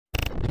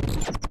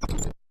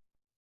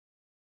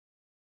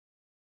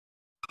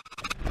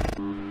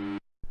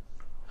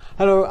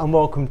Hello and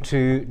welcome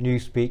to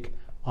Newspeak.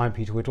 I'm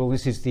Peter Whittle.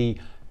 This is the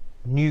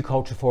New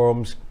Culture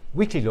Forum's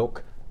weekly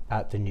look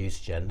at the news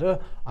agenda.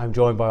 I'm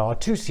joined by our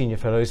two senior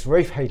fellows,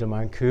 Rafe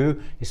Hayder-Manku,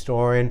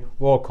 historian,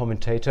 royal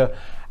commentator,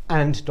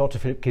 and Dr.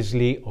 Philip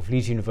Kisley of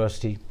Leeds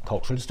University,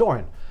 cultural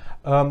historian.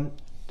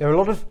 There are a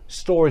lot of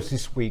stories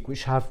this week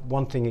which have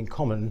one thing in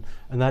common,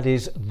 and that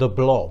is the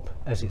Blob,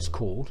 as it's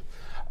called.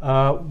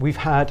 We've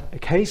had a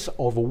case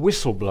of a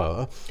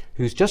whistleblower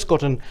who's just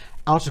got an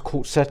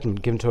out-of-court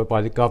settlement given to her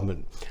by the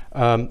government.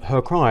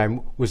 Her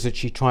crime was that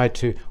she tried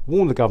to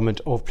warn the government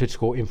of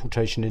political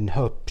infiltration in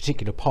her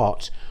particular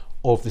part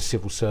of the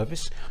civil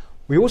service.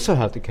 We also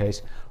had the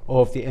case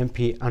of the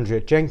MP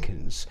Andrea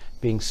Jenkins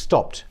being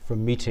stopped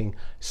from meeting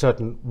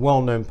certain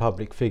well-known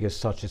public figures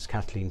such as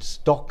Kathleen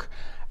Stock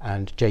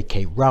and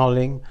J.K.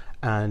 Rowling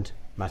and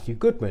Matthew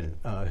Goodman,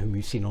 whom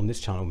we've seen on this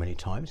channel many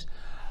times.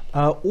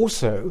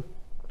 Also,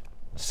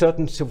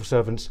 certain civil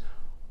servants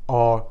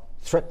are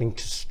threatening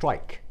to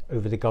strike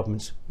over the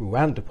government's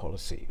Rwanda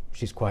policy,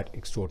 which is quite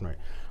extraordinary.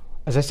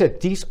 As I said,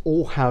 these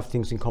all have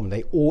things in common.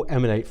 They all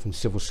emanate from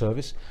civil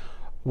service.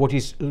 What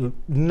is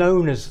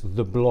known as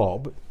the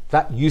Blob,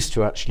 that used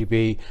to actually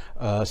be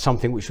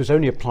something which was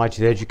only applied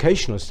to the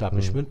educational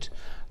establishment,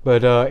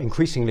 but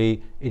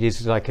increasingly it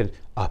is like a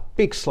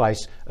big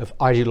slice of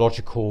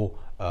ideological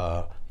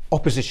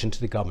opposition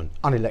to the government,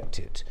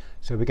 unelected.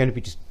 So we're going to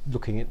be just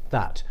looking at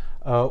that.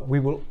 We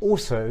will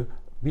also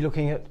be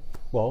looking at,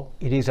 well,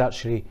 it is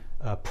actually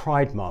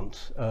Pride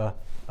Month. I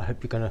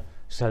hope you're going to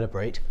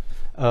celebrate.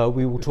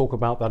 We will talk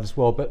about that as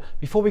well. But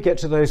before we get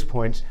to those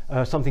points,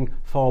 something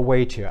far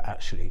weightier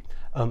actually.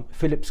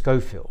 Philip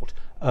Schofield.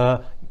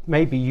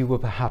 Maybe you were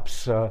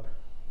perhaps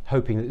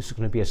hoping that this was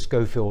going to be a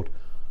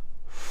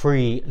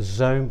Schofield-free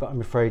zone, but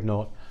I'm afraid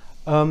not.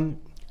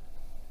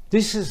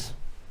 This has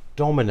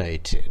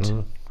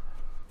dominated,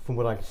 from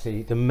what I can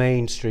see, the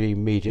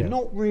mainstream media.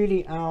 Not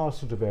really our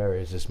sort of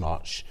areas as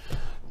much,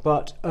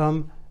 but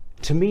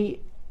to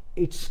me,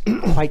 it's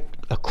quite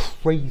a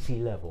crazy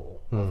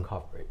level of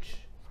coverage.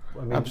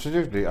 I mean,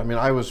 absolutely. I mean,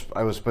 I was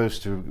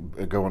supposed to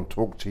go on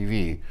Talk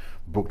TV,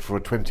 booked for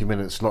a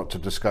 20-minute slot to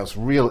discuss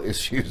real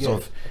issues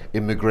of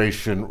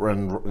immigration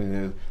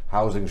and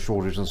housing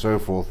shortage and so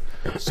forth.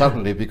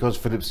 Suddenly, because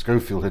Philip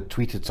Schofield had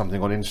tweeted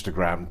something on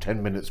Instagram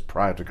 10 minutes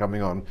prior to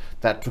coming on,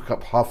 that took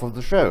up half of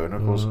the show. And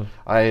of course,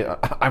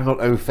 I'm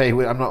not au fait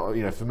with, I'm not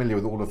familiar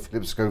with all of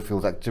Philip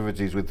Schofield's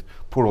activities with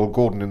poor old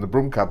Gordon in the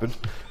broom cupboard,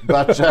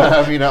 but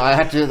I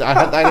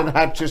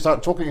had to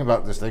start talking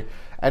about this thing,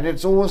 and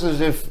it's almost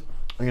as if,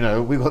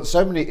 we've got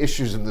so many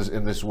issues in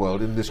this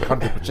world, in this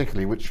country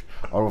particularly, which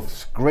are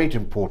of great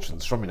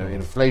importance, from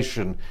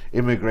inflation,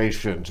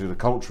 immigration, to the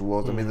cultural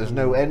world. I mean, there's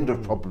no end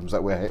of problems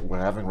that we're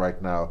having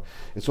right now.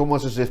 It's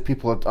almost as if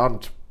people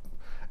aren't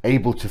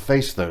able to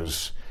face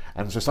those,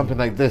 and so something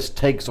like this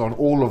takes on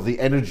all of the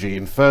energy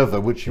and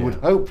further, which you would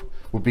hope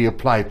would be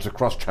applied to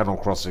cross-channel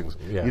crossings.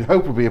 You'd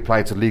hope would be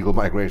applied to legal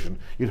migration.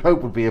 You'd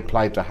hope would be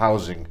applied to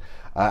housing.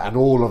 And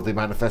all of the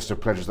manifesto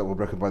pledges that were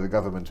broken by the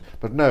government.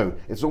 But no,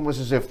 it's almost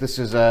as if this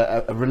is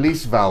a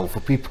release valve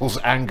for people's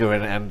anger,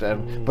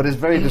 but it's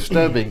very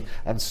disturbing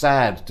and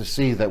sad to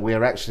see that we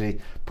are actually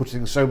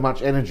putting so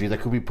much energy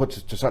that could be put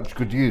to such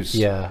good use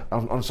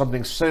on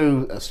something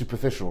so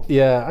superficial.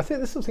 Yeah, I think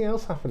there's something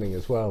else happening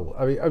as well.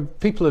 I mean,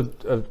 people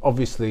are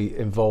obviously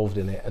involved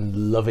in it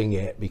and loving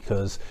it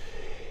because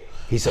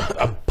he's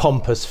a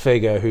pompous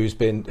figure who's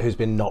been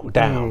knocked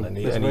down, and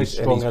he's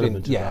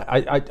been. Yeah,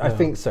 I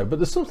think so. But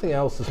there's something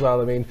else as well.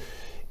 I mean,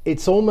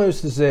 it's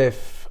almost as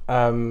if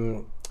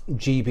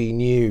GB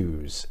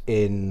News,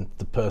 in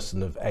the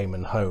person of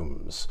Eamon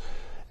Holmes,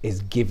 is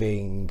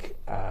giving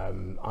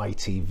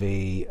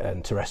ITV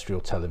and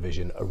terrestrial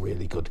television a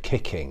really good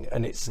kicking,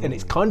 and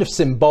it's kind of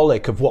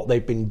symbolic of what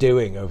they've been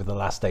doing over the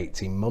last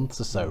 18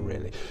 months or so.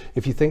 Really,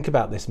 if you think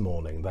about this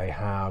morning, they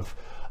have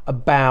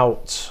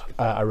about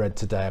I read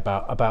today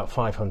about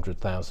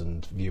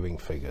 500,000 viewing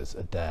figures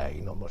a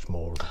day, not much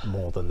more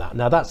than that.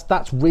 Now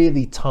that's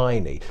really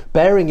tiny,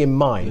 bearing in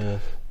mind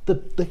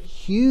the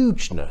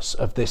hugeness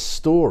of this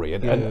story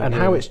and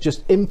how it's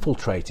just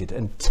infiltrated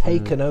and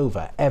taken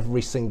over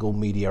every single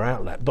media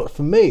outlet. But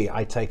for me,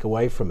 I take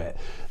away from it,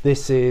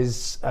 this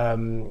is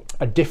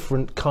a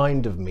different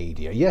kind of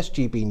media. Yes,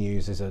 GB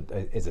News is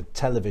a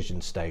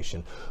television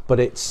station, but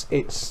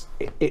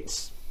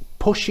it's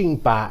pushing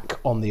back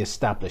on the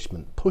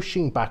establishment,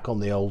 pushing back on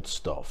the old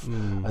stuff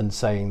and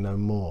saying no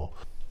more.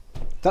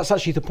 That's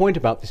actually the point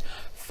about this.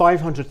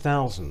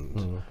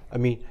 500,000. I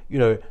mean,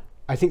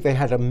 I think they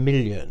had 1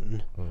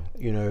 million,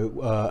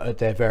 at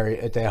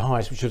their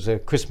highest, which was a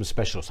Christmas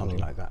special or something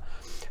like that.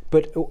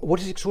 But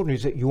what is extraordinary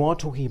is that you are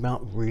talking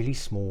about really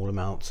small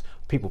amounts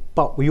of people.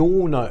 But we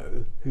all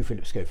know who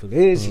Philip Schofield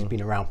is. He's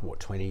been around for what,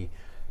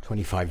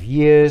 25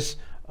 years.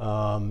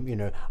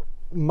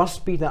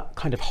 Must be that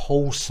kind of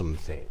wholesome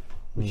thing,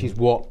 which is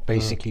what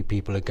basically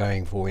people are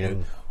going for.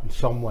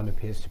 Someone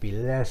appears to be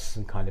less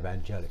and kind of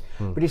angelic.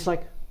 But it's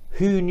like,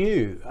 who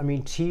knew? I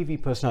mean,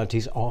 TV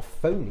personalities are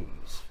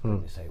phonies,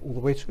 for say, all the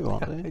way through,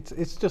 aren't they?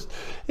 It's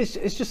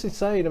just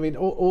insane. I mean,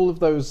 all of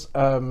those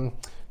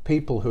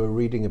people who are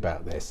reading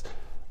about this,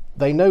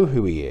 they know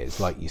who he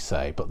is, like you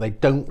say, but they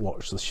don't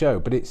watch the show.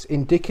 But it's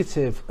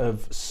indicative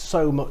of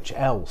so much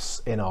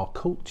else in our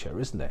culture,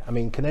 isn't it? I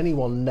mean, can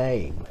anyone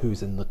name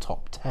who's in the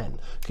top 10?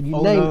 Can you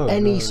name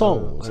any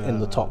songs in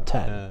the top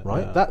 10,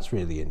 right? Yeah. That's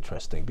really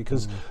interesting,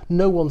 because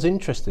no one's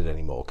interested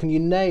anymore. Can you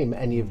name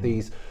any of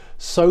these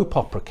soap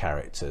opera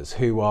characters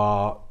who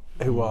are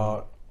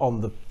on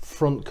the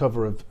front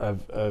cover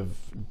of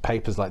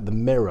papers like The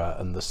Mirror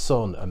and The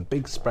Sun, and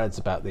big spreads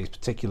about these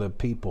particular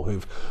people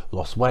who've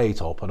lost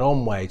weight or put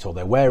on weight, or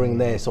they're wearing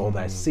this, or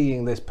they're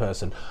seeing this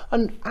person,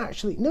 and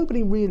actually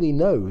nobody really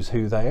knows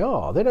who they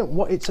are. They don't.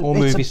 It's a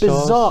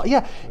bizarre,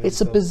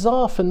 it's a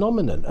bizarre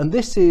phenomenon, and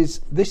this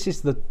is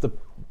the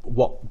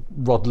what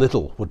Rod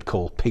Liddle would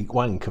call peak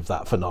wank of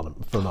that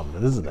phenomenon,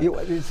 isn't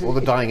it? Or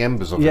the dying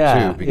embers of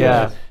it too,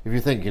 because if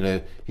you think,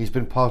 he's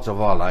been part of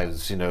our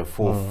lives,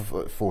 for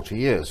 40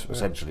 years,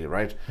 essentially,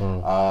 right?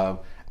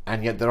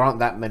 And yet there aren't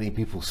that many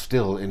people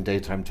still in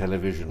daytime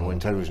television or in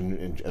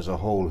television as a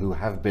whole who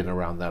have been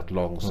around that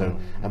long. So,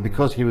 and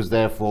because he was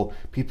there for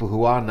people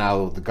who are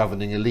now the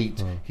governing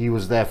elite, he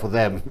was there for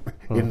them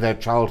in their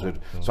childhood.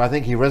 So I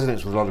think he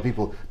resonates with a lot of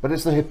people. But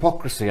it's the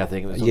hypocrisy, I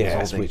think.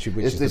 Which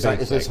is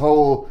this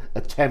whole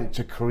attempt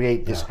to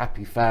create this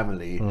happy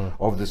family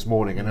of this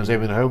morning. And as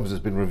Eamon Holmes has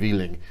been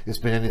revealing, it's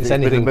been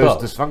the most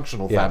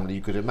dysfunctional family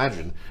you could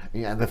imagine.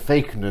 And the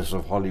fakeness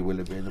of Holly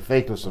Willoughby and the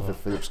fakeness of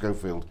Philip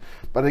Schofield.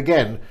 But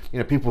again,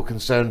 people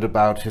concerned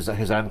about his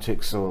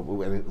antics or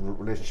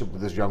relationship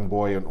with this young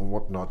boy and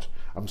whatnot.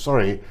 I'm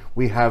sorry,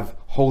 we have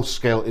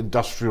whole-scale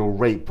industrial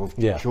rape of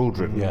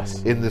children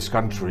in this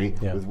country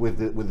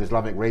with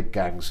Islamic rape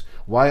gangs.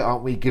 Why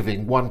aren't we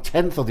giving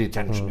 1/10 of the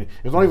attention?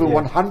 It's not even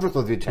 1/100th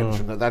of the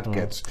attention that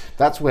gets.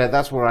 That's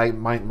where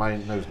my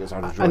nose gets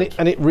out of joint.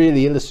 And it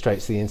really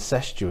illustrates the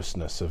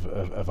incestuousness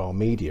of our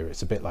media.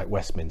 It's a bit like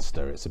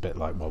Westminster. It's a bit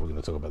like, well, we're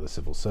going to talk about the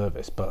civil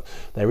service, but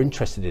they're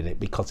interested in it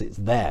because it's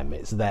them.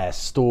 It's their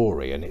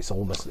story, and it's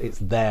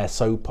their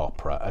soap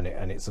opera,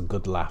 and it's a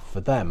good laugh for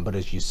them. But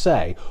as you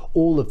say,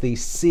 all of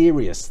these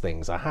serious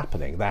things are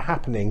happening. They're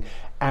happening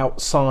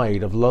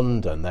outside of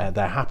London.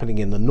 They're happening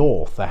in the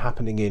north. They're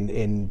happening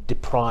in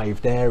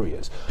deprived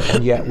areas,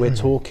 and yet we're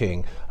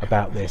talking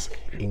about this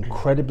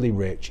incredibly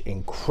rich,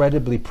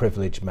 incredibly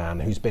privileged man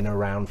who's been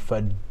around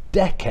for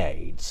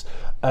decades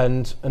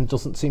and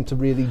doesn't seem to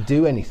really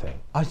do anything.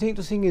 I think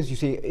the thing is, you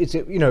see,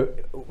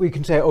 we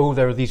can say, oh,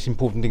 there are these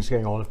important things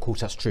going on. Of course,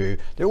 that's true.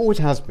 There always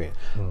has been.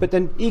 But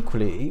then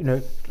equally,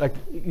 like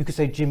you could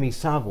say Jimmy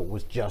Savile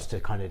was just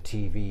a kind of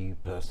TV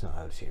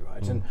personality,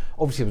 right? And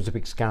obviously there was a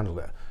big scandal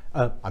there.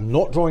 I'm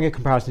not drawing a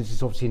comparison. This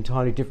is obviously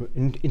entirely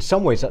different. In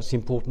some ways, that's the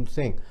important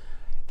thing.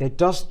 There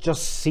does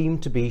just seem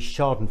to be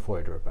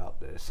schadenfreude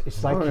about this.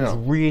 It's like he's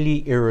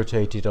really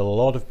irritated a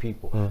lot of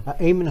people.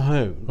 Eamon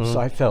Holmes,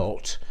 I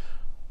felt,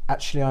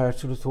 actually, I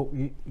sort of thought,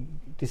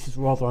 this is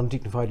rather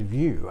undignified of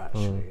you,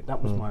 actually.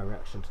 That was my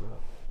reaction to that.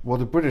 Well,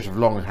 the British have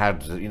long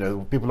had,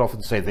 people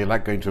often say they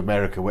like going to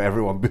America where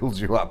everyone builds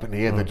you up, and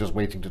here they're just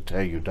waiting to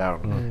tear you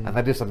down. And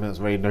that is something that's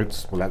very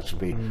noticeable,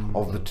 actually,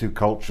 of the two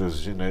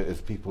cultures.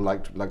 If people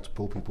like to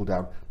pull people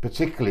down,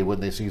 particularly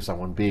when they see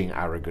someone being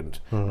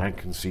arrogant and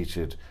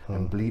conceited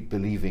and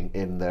believing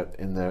in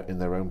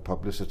their own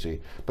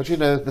publicity. But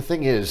the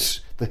thing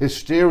is, the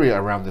hysteria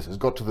around this has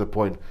got to the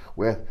point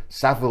where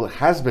Savile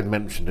has been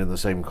mentioned in the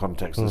same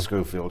context as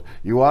Schofield.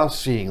 You are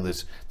seeing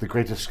the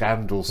greatest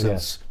scandal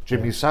since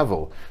Jimmy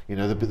Savile,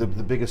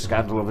 the biggest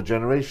scandal of a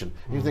generation.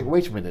 And you think,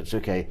 wait a minute,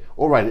 okay,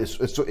 all right,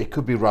 it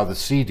could be rather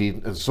seedy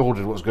and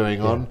sordid what's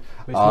going on,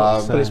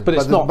 but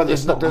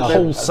it's not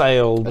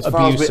wholesale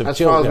abuse of children. As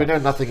far as we know,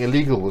 nothing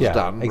illegal was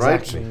done,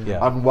 right?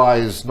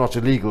 Unwise, not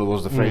illegal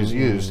was the phrase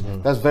used.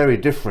 That's very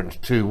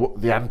different to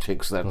the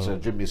antics that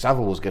Jimmy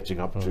Savile was getting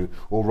up to,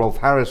 or Rolf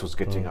Harris was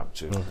getting up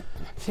to. The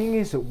thing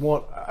is that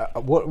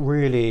what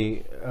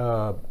really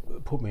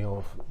put me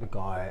off the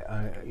guy,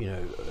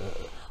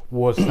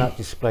 was that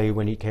display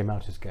when he came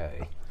out as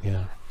gay.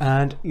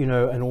 And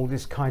and all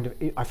this kind of,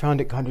 I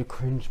found it kind of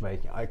cringe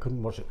making. I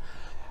couldn't watch it.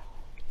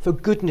 For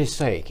goodness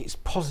sake, it's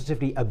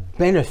positively a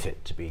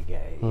benefit to be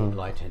gay in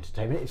light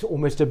entertainment. It's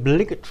almost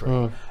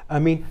obligatory. I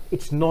mean,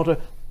 it's not a,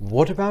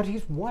 what about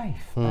his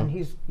wife? And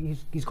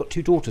he's got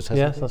 2 daughters, hasn't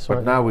he? Yes, that's right.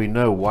 But now we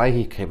know why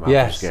he came out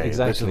as gay.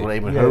 Exactly. This is what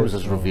Eamon Holmes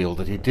has revealed,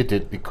 that he did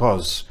it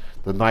because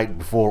the night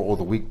before or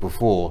the week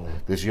before,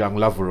 this young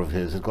lover of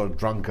his had got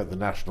drunk at the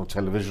National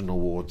Television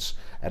Awards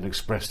and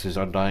expressed his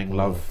undying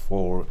love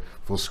for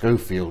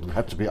Schofield, and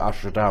had to be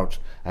ushered out,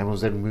 and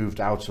was then moved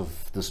out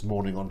of This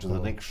Morning onto the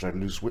next show,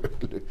 Loose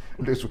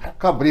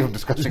can't believe I'm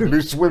discussing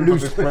Loose Women on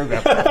this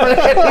programme.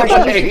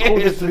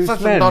 It's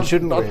such a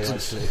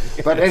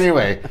nonsense. But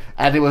anyway,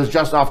 and it was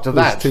just after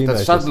that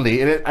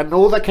suddenly, and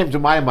all that came to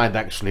my mind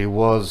actually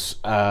was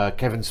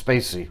Kevin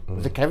Spacey.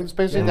 Was it Kevin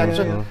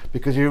Spacey?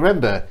 Because you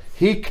remember,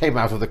 he came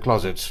out of the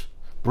closet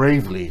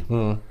bravely.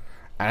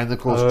 And of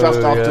course, just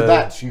after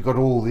that, you got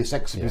all the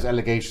sex abuse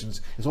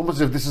allegations. It's almost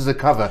as if this is a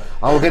cover.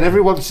 I will get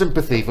everyone's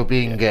sympathy for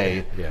being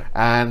gay,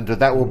 and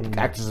that will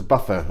act as a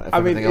buffer if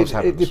everything else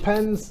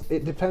happens.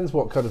 It depends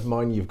what kind of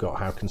mind you've got,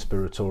 how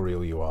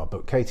conspiratorial you are.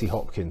 But Katie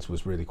Hopkins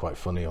was really quite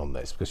funny on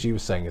this, because she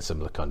was saying a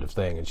similar kind of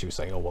thing, and she was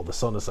saying, oh, well, the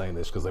Sun are saying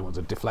this because they want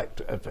to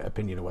deflect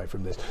opinion away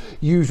from this.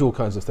 Usual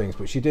kinds of things,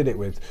 but she did it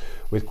with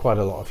quite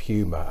a lot of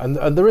humour.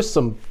 And there is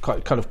some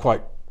kind of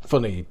quite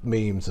funny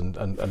memes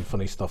and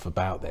funny stuff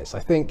about this. I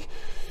think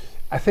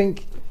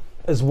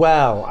as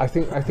well, I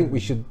think we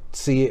should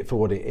see it for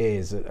what it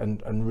is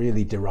and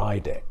really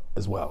deride it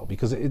as well,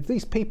 because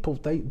these people,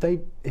 they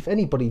if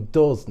anybody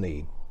does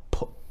need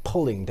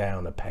pulling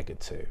down a peg or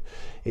two,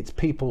 it's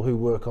people who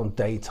work on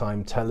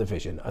daytime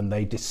television, and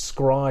they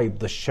describe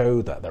the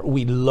show that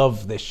we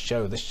love this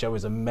show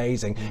is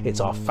amazing, it's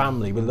our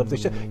family, we love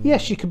this show.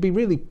 Yes, you could be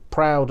really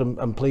proud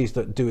and pleased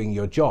at doing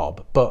your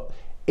job, but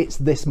it's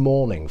this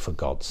morning, for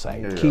God's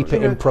sake. Keep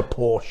it in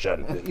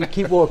proportion.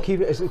 Keep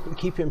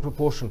it in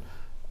proportion.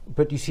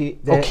 But you see,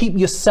 or keep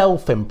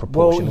yourself in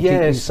proportion. Well, yes.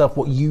 Keep yourself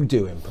what you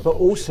do in proportion. But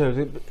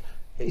also,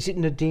 is it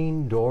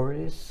Nadine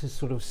Dorries has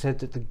sort of said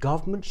that the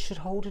government should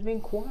hold an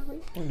inquiry?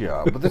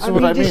 Yeah, but this is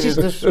what I mean. This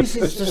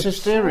is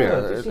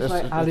hysteria. This is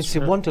like Alice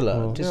in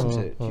Wonderland, isn't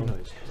it? You know,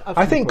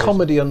 I think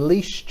Comedy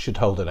Unleashed should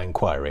hold an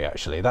inquiry.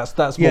 Actually, that's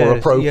more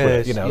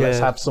appropriate. Yes, let's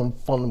have some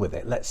fun with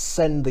it. Let's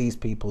send these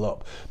people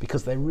up,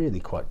 because they're really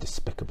quite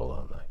despicable,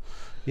 aren't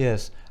they?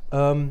 Yes.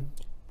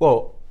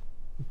 Well,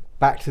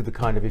 back to the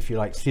kind of, if you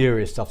like,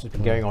 serious stuff that's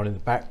been going on in the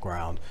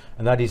background,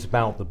 and that is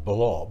about the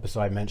Blob, as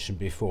I mentioned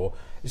before.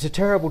 It's a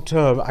terrible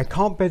term. I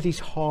can't bear these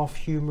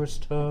half-humorous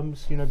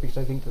terms, because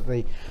I think that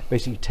they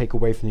basically take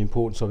away from the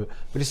importance of it.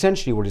 But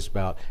essentially what it's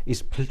about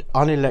is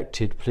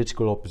unelected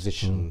political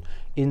opposition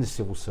in the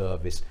civil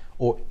service,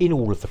 or in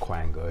all of the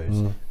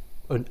quangos,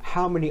 and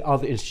how many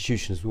other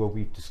institutions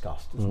we've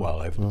discussed as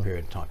well over the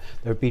period of time.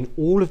 There have been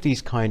all of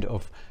these kind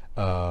of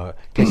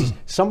cases,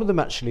 some of them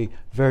actually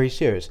very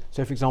serious.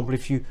 So, for example,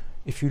 if you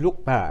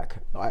look back,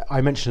 I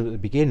mentioned it at the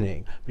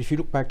beginning, but if you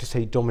look back to,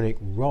 say, Dominic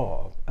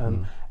Raab,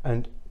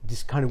 and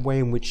this kind of way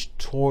in which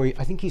Tory,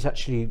 I think he's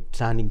actually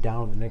standing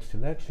down at the next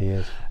election. He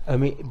is. I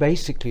mean,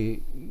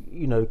 basically,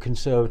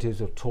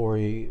 Conservatives or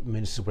Tory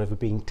ministers, whatever,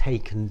 being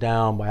taken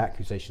down by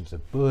accusations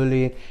of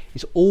bullying.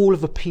 It's all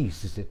of a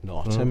piece, is it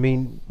not? I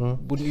mean,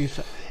 wouldn't you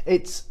say?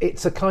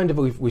 It's a kind of,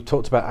 we've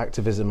talked about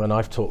activism, and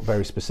I've talked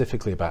very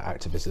specifically about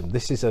activism.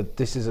 This is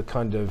a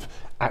kind of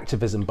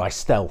activism by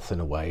stealth, in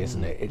a way,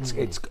 isn't it?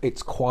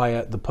 It's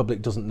quiet. The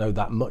public doesn't know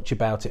that much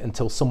about it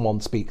until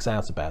someone speaks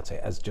out about it,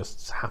 as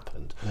just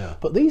happened. Yeah.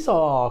 But these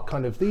are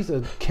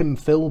Kim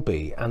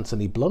Philby,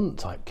 Anthony Blunt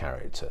type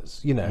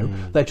characters.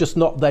 They're just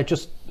not. They're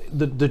just.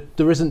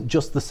 There isn't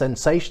just the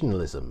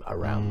sensationalism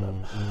around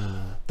them.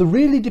 The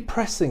really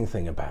depressing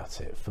thing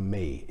about it for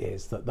me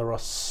is that there are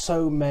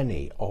so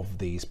many of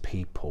these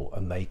people,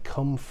 and they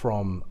come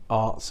from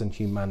arts and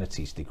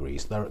humanities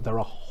degrees. There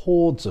are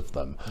hordes of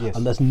them,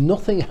 and there's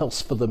nothing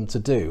else for them to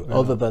do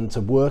other than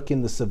to work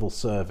in the civil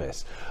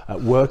service,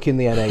 work in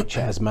the NHS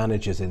as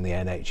managers in the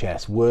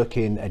NHS, work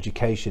in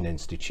education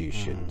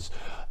institutions.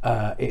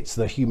 It's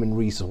the human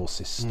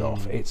resources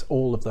stuff, it's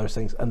all of those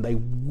things, and they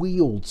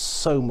wield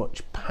so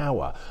much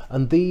power,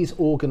 and these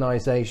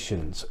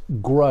organisations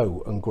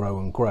grow and grow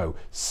and grow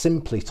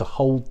simply to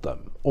hold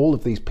them, all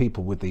of these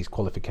people with these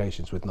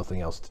qualifications with nothing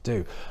else to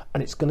do,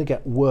 and it's going to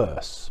get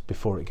worse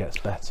before it gets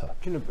better.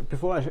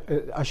 Before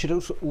I should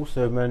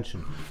also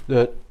mention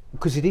that,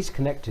 because it is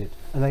connected,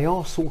 and they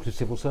are sort of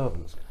civil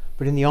servants,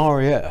 but in the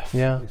RAF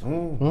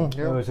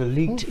there was a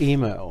leaked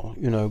email,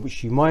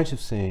 which you might have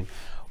seen,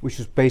 which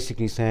was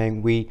basically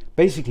saying we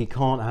basically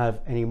can't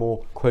have any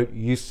more, quote,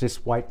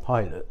 useless white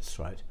pilots,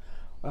 right?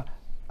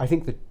 I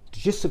think the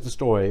gist of the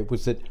story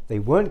was that they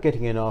weren't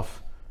getting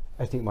enough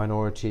ethnic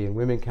minority and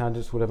women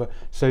candidates, whatever.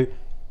 So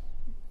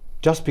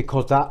just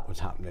because that was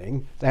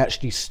happening, they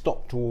actually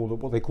stopped all the,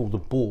 what they call the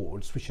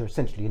boards, which are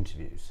essentially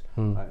interviews,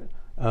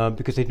 right?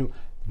 Because they knew.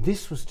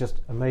 This was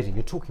just amazing.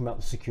 You're talking about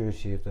the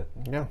security of the.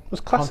 Yeah, it was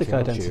classic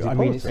identity. I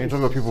mean, you're talking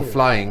about people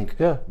flying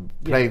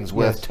planes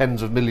worth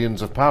tens of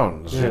millions of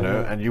pounds,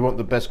 and you want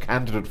the best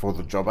candidate for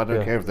the job. I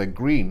don't care if they're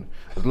green,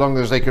 as long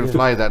as they can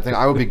fly that thing.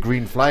 I would be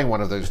green flying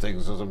one of those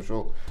things, as I'm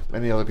sure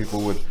many other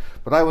people would.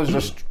 But I was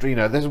just,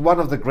 there's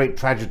one of the great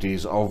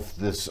tragedies of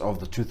the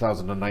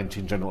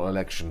 2019 general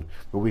election,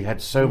 where we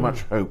had so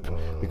much hope,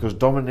 because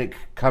Dominic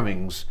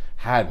Cummings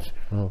had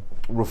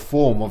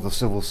reform of the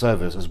civil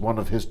service as one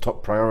of his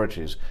top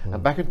priorities.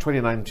 And back in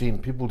 2019,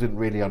 people didn't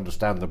really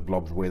understand the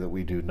Blob the way that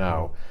we do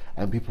now.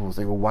 And people will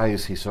think, well, why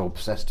is he so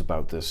obsessed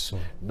about this?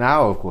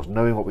 Now, of course,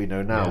 knowing what we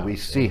know now, we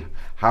see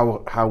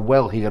how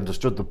well he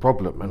understood the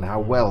problem, and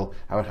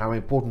how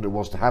important it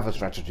was to have a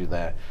strategy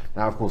there.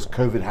 Now, of course,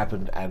 COVID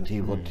happened, and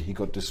he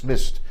got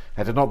dismissed.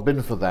 Had it not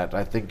been for that,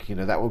 I think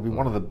that would be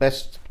one of the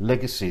best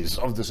legacies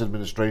of this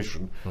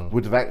administration.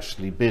 Would have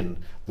actually been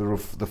the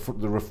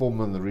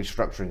reform and the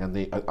restructuring and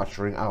the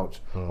ushering out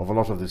of a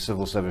lot of the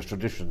civil service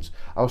traditions.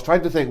 I was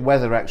trying to think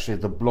whether actually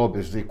the Blob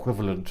is the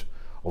equivalent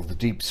of the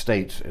deep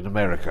state in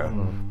America,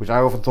 which I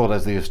often thought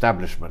as the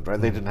establishment, right?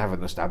 They didn't have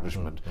an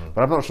establishment,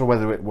 but I'm not sure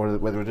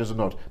whether it is or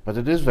not. But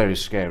it is very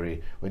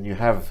scary when you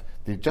have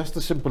just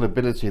the simple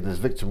ability in this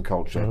victim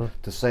culture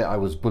to say I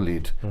was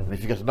bullied, and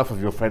if you get enough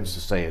of your friends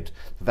to say it,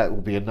 that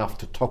will be enough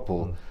to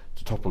topple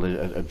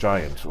a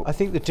giant. I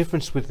think the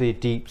difference with the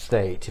deep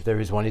state, if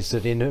there is one, is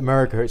that in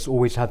America it's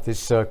always had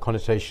this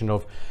connotation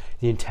of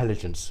the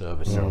intelligence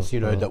services, you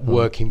know, that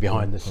working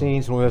behind the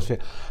scenes and all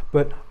that.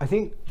 But I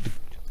think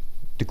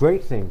the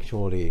great thing,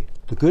 surely,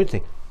 the good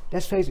thing,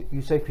 let's face it,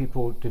 you say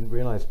people didn't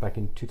realise back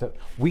in 2000,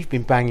 we've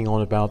been banging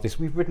on about this,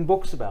 we've written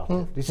books about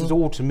it. This is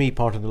all, to me,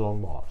 part of the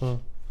Long March.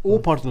 All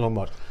part of the Long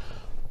March.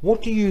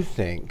 What do you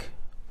think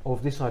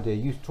of this idea?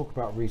 You talk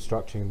about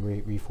restructuring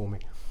and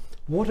reforming.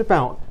 What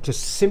about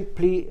just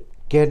simply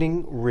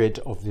getting rid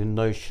of the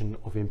notion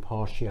of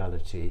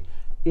impartiality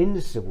in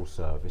the civil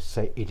service?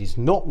 Say it is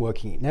not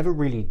working, it never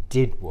really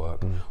did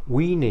work.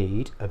 We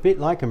need, a bit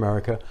like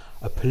America,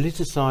 a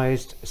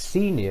politicised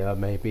senior,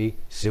 maybe,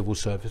 civil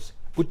service.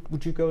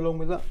 Would you go along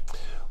with that?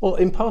 Well,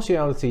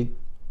 impartiality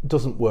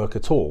doesn't work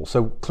at all,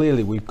 so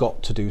clearly we've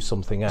got to do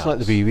something else. It's like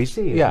the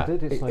BBC,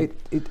 isn't it? It's like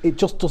it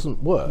just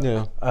doesn't work.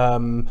 Yeah.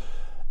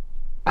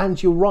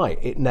 And you're right,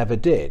 it never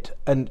did.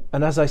 And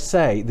as I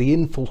say, the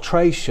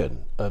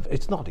infiltration of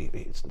it's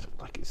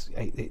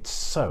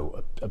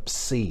so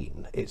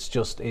obscene. It's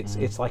just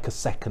it's like a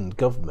second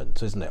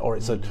government, isn't it? Or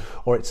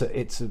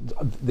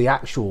the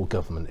actual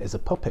government is a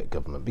puppet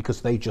government because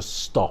they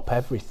just stop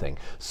everything.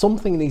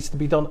 Something needs to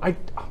be done. I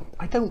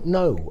don't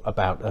know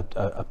about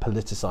a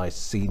politicised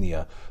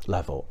senior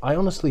level. I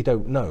honestly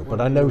don't know, but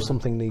I know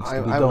something needs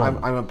to be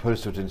done. I'm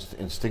opposed to it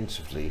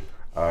instinctively.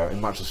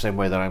 In much the same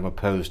way that I'm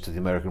opposed to the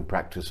American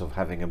practice of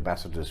having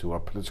ambassadors who are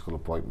political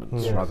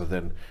appointments rather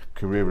than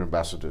career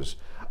ambassadors.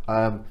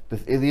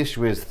 The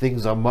issue is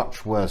things are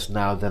much worse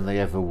now than they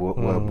ever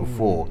were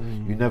before.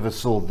 You never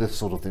saw this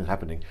sort of thing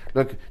happening.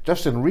 Look,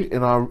 just in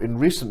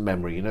recent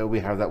memory, you know, we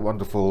have that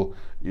wonderful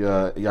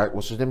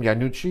what's his name,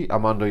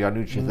 Armando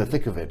Iannucci, in the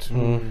thick of it.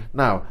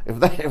 Now,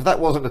 if that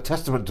wasn't a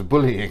testament to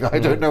bullying, I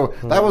don't know.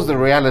 That was the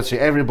reality.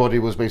 Everybody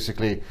was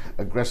basically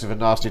aggressive and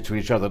nasty to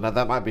each other. Now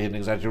that might be an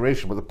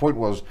exaggeration, but the point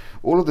was,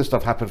 all of this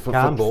stuff happened for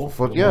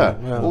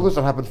all this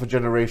stuff happened for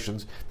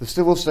generations. The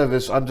civil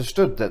service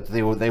understood that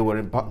they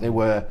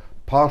were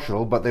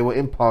partial, but they were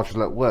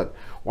impartial at work.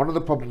 One of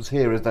the problems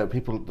here is that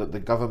the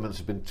governments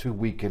have been too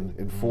weak in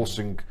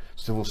enforcing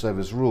civil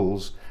service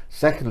rules.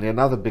 Secondly,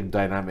 another big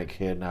dynamic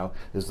here now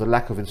is the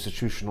lack of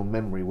institutional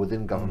memory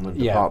within government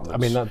departments. I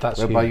mean that's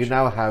whereby huge. you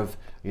now have,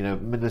 you know,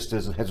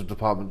 ministers and heads of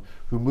department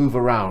who move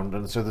around,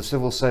 and so the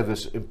civil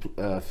service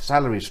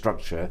salary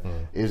structure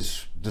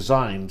is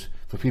designed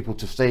for people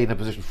to stay in a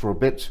position for a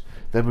bit,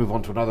 then move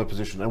on to another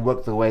position and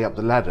work their way up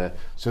the ladder.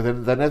 So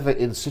then they're never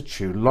in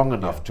situ long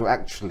enough to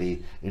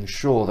actually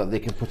ensure that they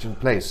can put in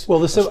place. Well,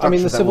 the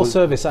civil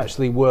service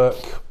actually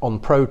work on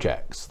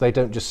projects. They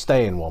don't just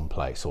stay in one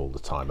place all the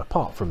time,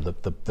 apart from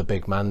the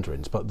big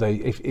mandarins. But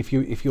if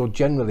you're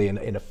generally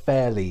in a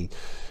fairly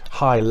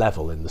high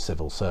level in the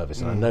civil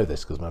service, and I know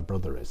this because my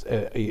brother is,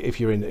 if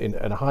you're in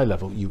a high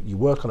level, you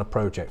work on a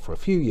project for a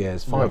few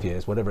years, 5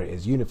 years, whatever it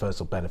is,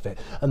 universal benefit,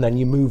 and then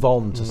you move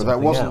on to something else. But that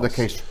wasn't the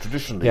case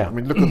traditionally. I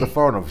mean, look at the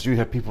Foreign Office. You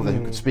had people there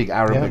who could speak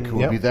Arabic who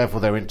would be there for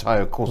their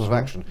entire course of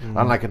action,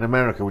 unlike in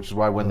America, which is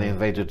why when they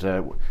invaded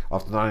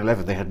after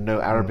 9/11, they had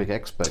no Arabic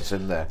experts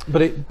in there.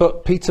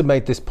 But Peter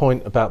made this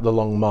point about the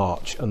Long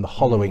March and the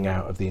hollowing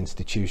out of the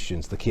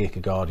institutions, the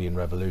Kierkegaardian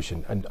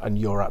revolution, and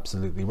you're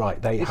absolutely right.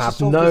 They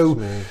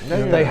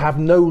have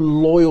no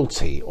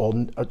loyalty or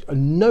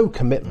no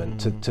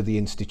commitment to the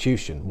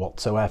institution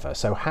whatsoever.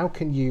 So how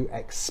can you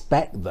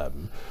expect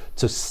them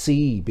to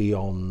see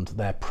beyond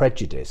their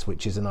prejudice,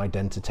 which is an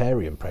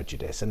identitarian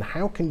prejudice, and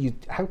how can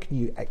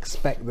you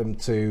expect them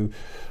to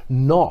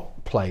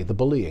not play the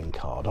bullying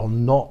card, or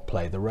not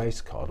play the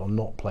race card, or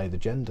not play the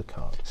gender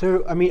card?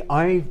 So I mean,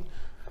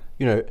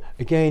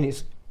 again,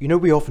 it's,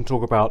 we often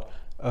talk about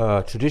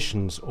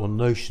traditions or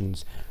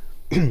notions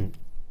in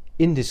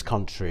this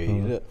country.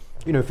 That,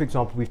 for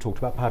example, we've talked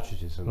about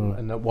patriotism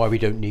and that why we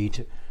don't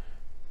need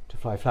to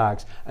fly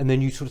flags, and then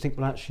you sort of think,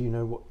 well, actually,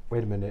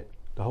 wait a minute.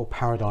 The whole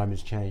paradigm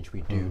has changed.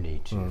 We do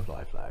need to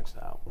fly flags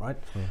now, right?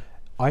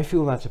 I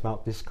feel that's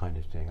about this kind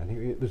of thing. I think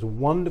it was a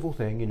wonderful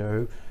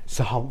thing,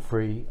 Sir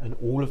Humphrey and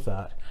all of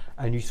that,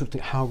 and you sort of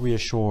think how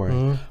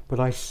reassuring.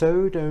 But I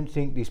so don't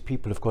think these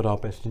people have got our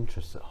best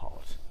interests at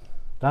heart.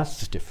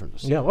 That's the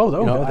difference. Yeah, well,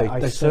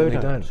 they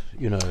certainly don't.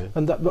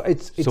 And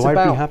it's so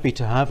I'd be happy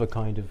to have a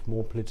kind of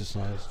more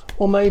politicised.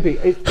 Well, maybe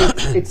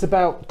it's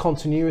about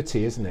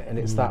continuity, isn't it? And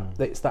it's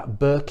that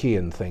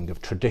Burkean thing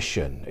of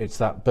tradition. It's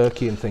that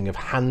Burkean thing of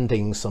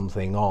handing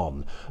something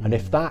on. And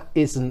if that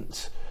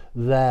isn't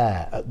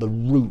there at the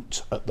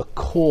root, at the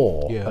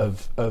core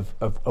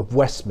of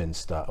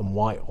Westminster and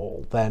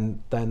Whitehall,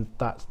 then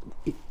that's.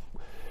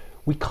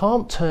 We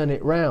can't turn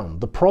it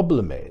round. The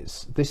problem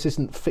is this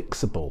isn't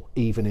fixable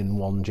even in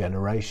one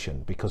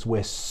generation, because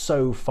we're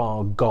so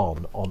far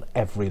gone on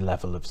every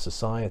level of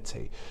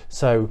society.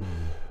 So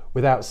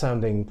without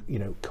sounding, you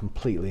know,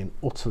 completely and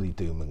utterly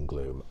doom and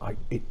gloom,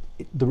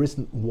 there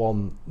isn't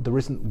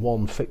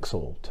one fix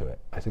all to it.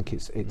 I think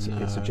it's a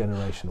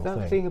generational thing.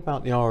 That thing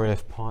about the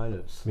RAF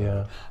pilots.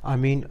 Yeah. I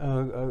mean,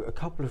 a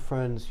couple of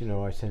friends, you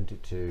know, I sent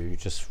it to,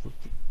 just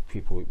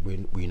people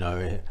we know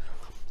it,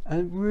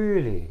 and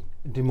really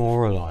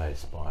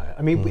demoralised by it.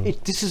 I mean,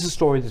 this is a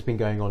story that's been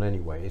going on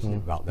anyway, isn't it,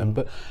 about them?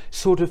 But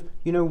sort of,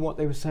 you know what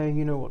they were saying,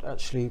 you know what,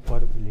 actually, why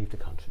don't we leave the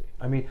country?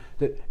 I mean,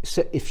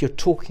 so if you're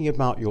talking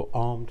about your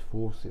armed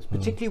forces,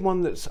 particularly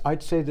one that's,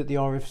 I'd say that the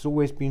RAF has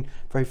always been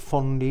very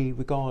fondly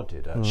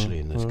regarded, actually,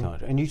 in this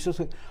country. And you just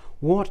think,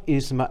 what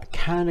is the matter?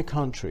 Can a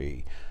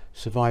country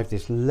survive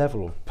this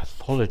level of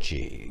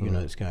pathology, you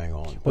know, that's going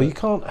on? Well, you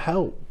can't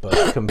help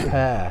but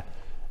compare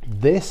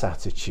this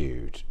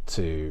attitude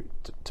to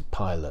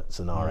pilots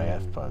and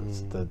RAF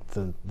pilots,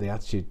 the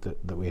attitude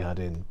that we had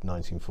in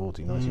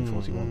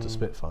 1941 to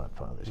Spitfire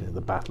pilots, you know,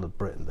 the Battle of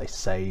Britain, they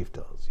saved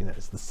us, you know,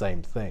 it's the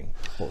same thing.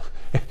 Well,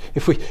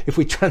 if we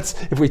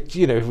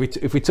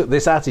took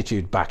this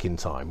attitude back in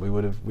time, we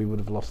would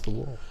have lost the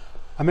war.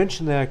 I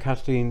mentioned there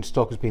Kathleen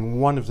Stock as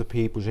being one of the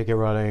people, J.K.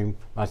 Rowling,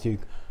 Matthew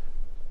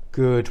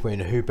Goodwin,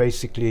 who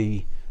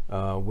basically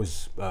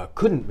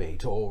couldn't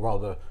meet, or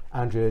rather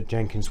Andrea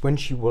Jenkins, when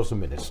she was a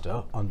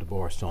minister under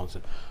Boris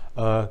Johnson,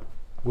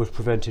 was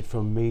prevented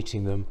from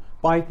meeting them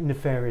by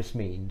nefarious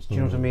means. Do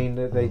you know what I mean?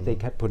 They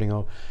kept putting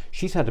off.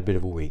 She's had a bit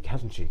of a week,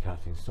 hasn't she,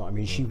 Kathleen Stock? I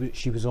mean,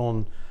 she was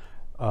on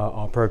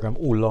our programme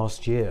all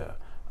last year,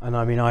 and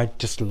I mean, I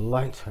just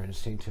liked her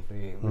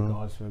instinctively in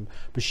regards to him.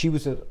 But she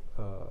was at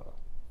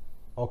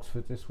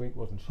Oxford this week,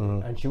 wasn't she?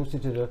 And she also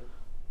did a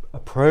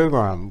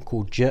program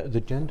called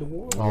The Gender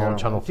War. On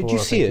Channel 4. Did you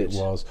see it?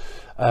 It was.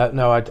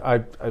 No,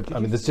 I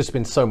mean, there's just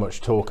been so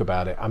much talk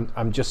about it.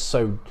 I'm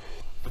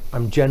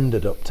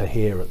gendered up to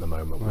here at the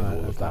moment with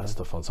all of that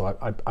stuff on. So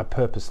I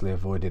purposely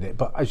avoided it.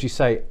 But as you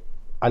say,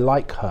 I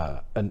like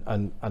her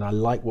and I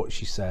like what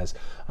she says,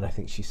 and I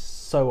think she's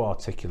so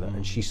articulate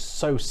and she's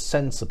so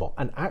sensible,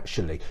 and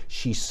actually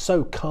she's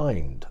so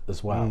kind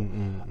as well.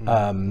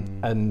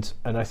 And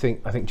I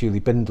think Julie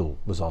Bindel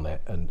was on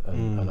it,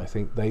 and I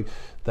think they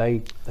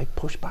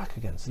push back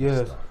against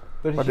this stuff.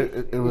 But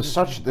it was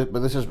such that, but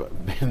this has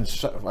been,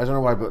 I don't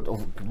know why, but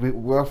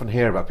we often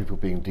hear about people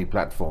being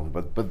deplatformed,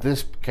 but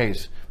this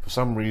case, for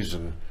some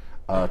reason,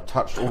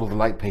 touched all of the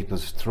light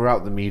papers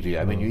throughout the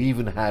media. I mean, you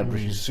even had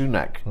Rishi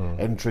Sunak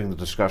entering the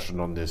discussion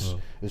on this.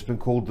 It's been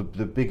called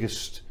the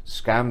biggest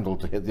scandal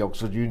to hit the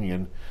Oxford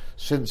Union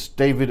since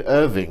David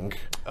Irving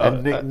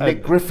and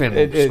Nick Griffin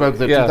spoke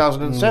there in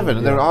 2007,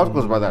 and there are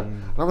articles about that.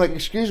 And I'm like,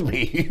 excuse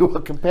me, you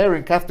are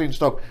comparing Kathleen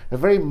Stock, a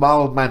very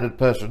mild-mannered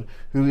person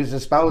who is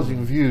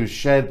espousing views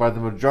shared by the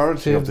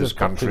majority of this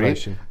country,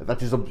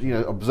 that is, you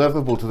know,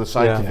 observable to the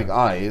scientific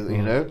eye,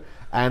 you know.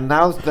 And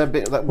now they're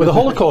with a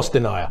Holocaust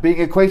denier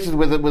being equated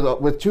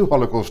with two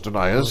Holocaust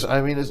deniers.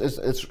 I mean,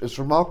 it's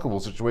a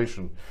remarkable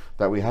situation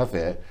that we have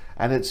here,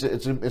 and it's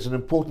an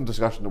important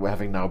discussion that we're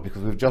having now,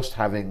 because we're just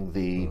having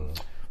the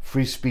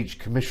Free Speech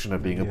Commissioner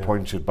being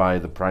appointed by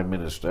the Prime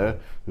Minister,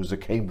 who's a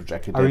Cambridge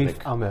academic.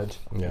 Arif Ahmed.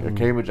 A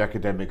Cambridge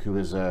academic who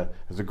has a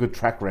good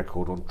track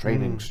record on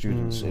training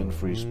students in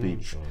free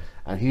speech,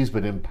 and he's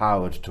been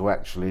empowered to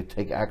actually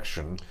take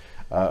action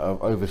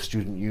over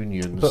student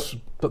unions.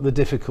 But the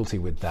difficulty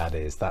with that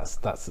is that's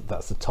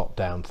a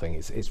top-down thing.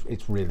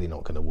 It's really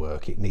not going to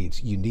work. You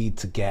need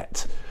to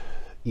get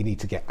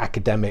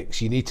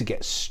academics, you need to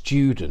get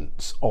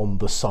students on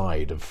the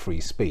side of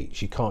free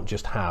speech. You can't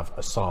just have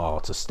a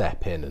SAR to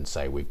step in and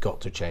say, we've got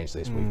to change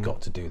this, we've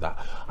got to do that.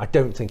 I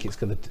don't think it's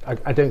going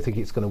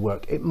to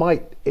work. It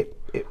might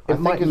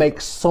make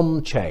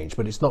some change,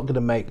 but it's not going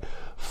to make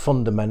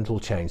fundamental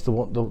change. The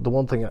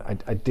one thing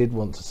I did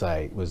want to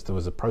say was, there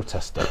was a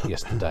protester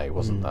yesterday,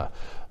 wasn't there?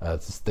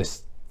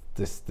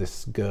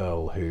 This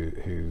girl who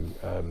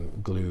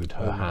glued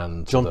her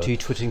hand. John T.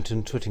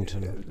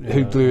 Twittington.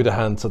 Who glued her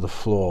hand to the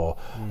floor.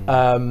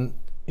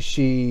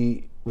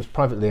 She was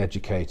privately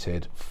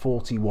educated,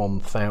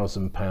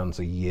 £41,000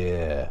 a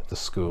year, the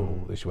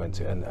school that she went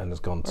to, and has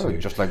gone to.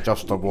 Just like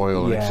Just Stop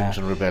Oil and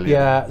Extinction Rebellion.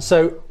 Yeah,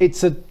 so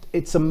it's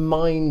a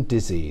mind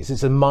disease,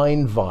 it's a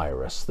mind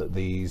virus that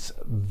these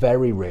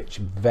very rich,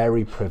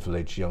 very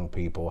privileged young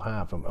people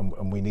have,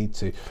 and we need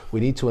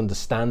to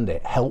understand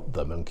it, help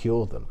them and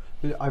cure them.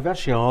 I've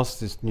actually asked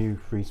this new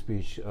free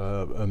speech,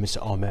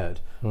 Mr.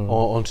 Ahmed,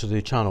 onto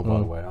the channel, by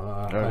the way.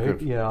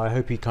 I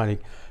hope he kind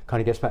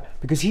of gets back,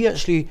 because he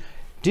actually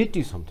did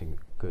do something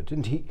good,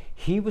 didn't he?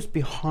 He was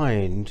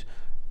behind,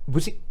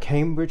 was it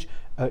Cambridge,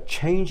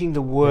 changing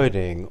the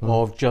wording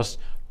of just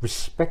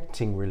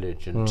respecting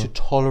religion to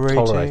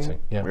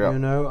tolerating. You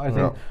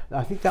know,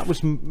 I think that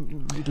was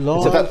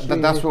largely. So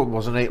that's what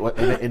was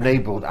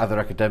enabled other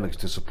academics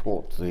to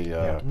support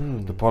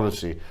the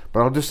policy. But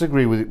I'll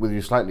disagree with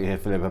you slightly here,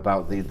 Philip,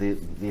 about the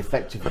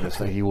effectiveness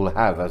that he will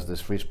have as this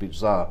free speech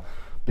czar,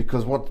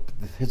 because what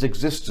his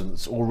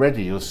existence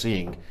already you're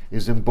seeing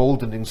is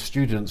emboldening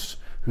students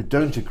who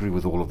don't agree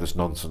with all of this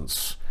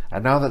nonsense.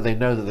 And now that they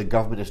know that the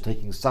government is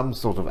taking some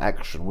sort of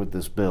action with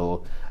this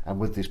bill and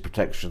with these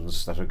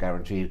protections that are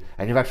guaranteed,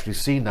 and you've actually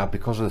seen now,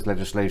 because of this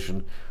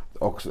legislation,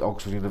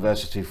 Oxford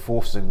University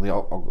forcing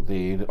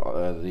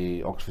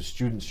the Oxford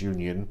Students'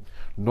 Union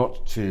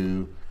not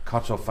to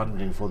cut off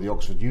funding for the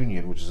Oxford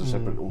Union, which is a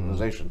separate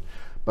organisation.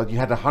 But you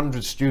had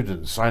 100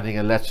 students signing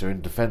a letter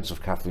in defence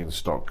of Kathleen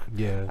Stock.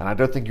 Yeah. And I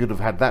don't think you'd have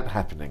had that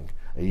happening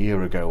a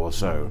year ago or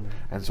so.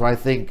 And so I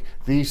think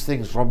these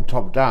things from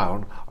top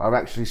down are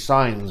actually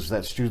signs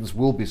that students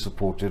will be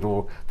supported,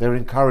 or their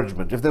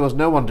encouragement. If there was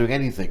no one doing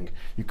anything,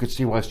 you could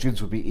see why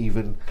students would be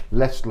even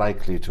less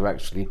likely to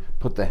actually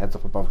put their heads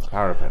up above the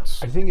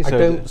parapets. I think it's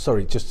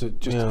just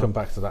to come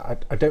back to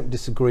that, I don't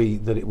disagree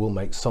that it will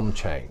make some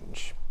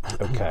change.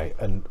 Okay,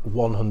 and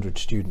 100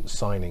 students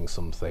signing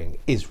something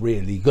is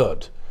really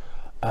good.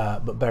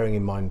 But bearing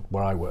in mind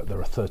where I work, there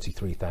are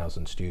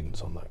 33,000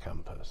 students on that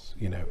campus.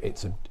 You know,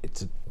 it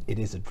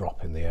is a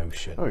drop in the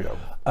ocean. Oh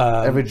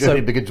yeah. Every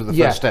journey begins with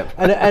the first step.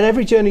 and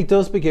every journey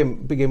does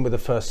begin with the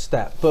first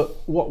step. But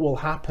what will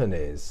happen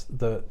is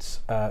that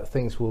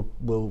things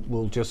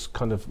will just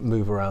kind of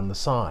move around the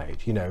side.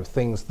 You know,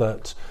 things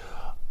that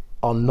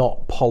are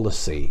not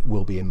policy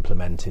will be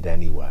implemented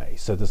anyway.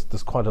 So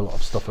there's quite a lot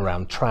of stuff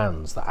around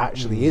trans that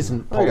actually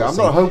isn't policy. I'm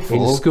not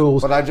hopeful in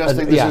schools, but I just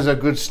think this is a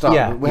good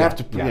start. We have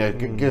to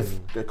Mm. give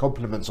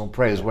compliments on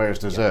praise where it's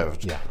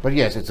deserved. Yeah. But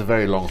yes, it's a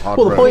very long, hard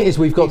Well, road. the point is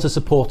we've got to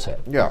support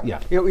it. Yeah.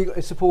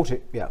 we support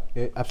it. Yeah,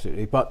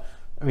 absolutely. But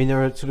I mean,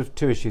 there are sort of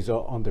two issues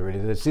on there really.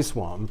 There's this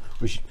one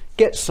which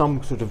gets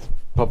some sort of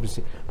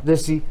publicity.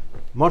 There's the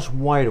much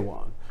wider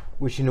one,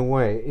 which in a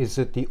way is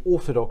that the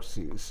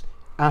orthodoxies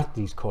at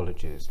these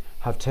colleges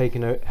has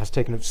taken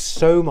up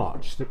so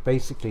much that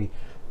basically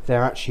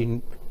they're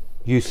actually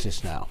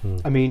useless now.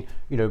 I mean,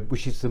 you know,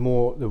 which is the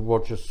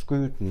Roger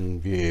Scruton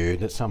view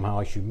that somehow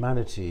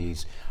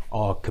humanities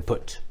are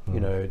kaput. You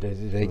know,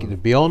 they're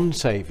beyond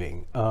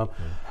saving.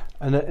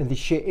 And the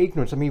sheer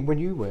ignorance. I mean, when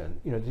you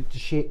went, you know, the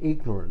sheer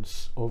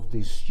ignorance of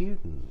these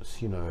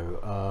students, you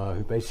know,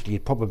 who basically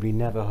had probably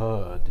never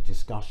heard the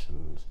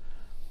discussions.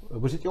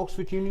 Was it the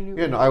Oxford Union?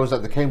 Yeah, no, I was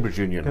at the Cambridge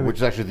Union, which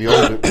is actually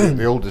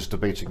the oldest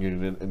debating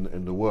union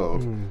in the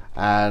world.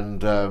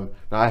 And now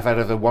I've had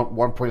over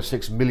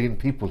 1.6 million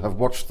people have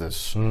watched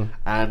this, and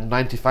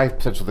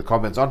 95% of the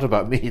comments aren't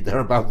about me, they're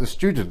about the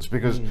students,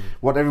 because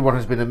what everyone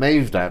has been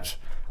amazed at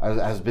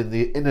has been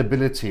the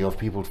inability of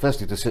people,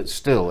 firstly, to sit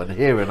still and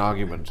hear an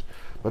argument,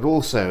 but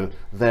also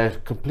their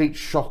complete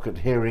shock at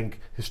hearing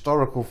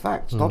historical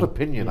facts, not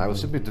opinion. I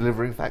was simply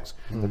delivering facts.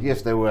 That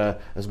yes, there were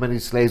as many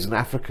slaves in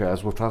Africa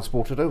as were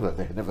transported over.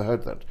 They had never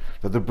heard that.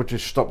 That the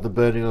British stopped the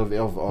burning of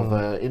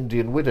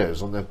Indian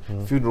widows on the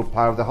funeral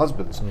pyre of their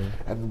husbands,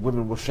 and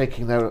women were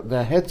shaking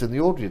their heads in the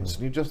audience.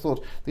 And you just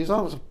thought, these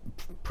aren't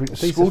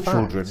school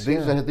children.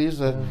 These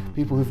are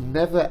people who've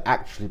never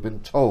actually been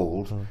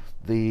told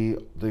the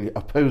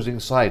opposing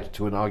side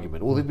to an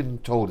argument. All they've been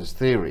told is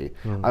theory.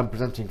 I'm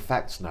presenting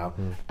facts now,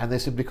 and they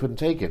simply couldn't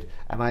take it.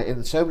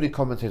 And so many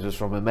commentators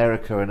from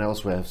America and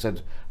elsewhere have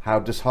said how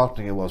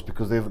disheartening it was,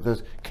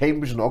 because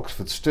Cambridge and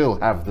Oxford still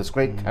have this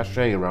great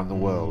cachet around the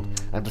world,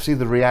 and to see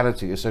the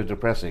reality is so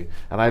depressing.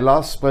 And I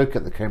last spoke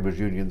at the Cambridge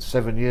Union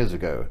 7 years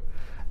ago,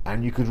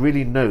 and you could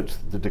really note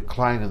the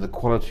decline in the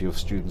quality of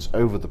students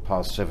over the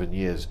past 7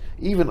 years.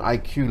 Even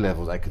IQ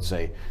levels, I could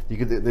say.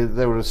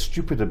 They were a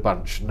stupider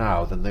bunch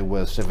now than they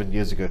were 7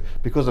 years ago,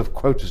 because of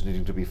quotas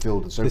needing to be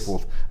filled and so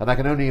forth. And I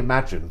can only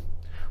imagine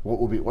what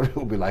it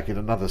will be like in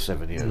another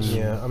 7 years.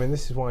 Yeah, I mean,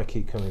 this is why I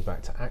keep coming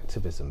back to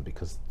activism,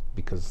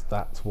 because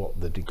that's what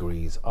the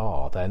degrees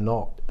are. They're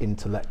not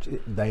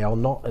they are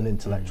not an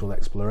intellectual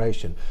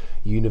exploration.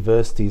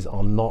 Universities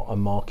are not a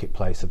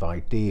marketplace of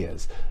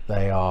ideas.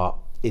 They are.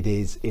 It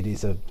is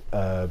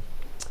a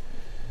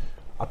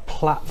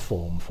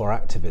platform for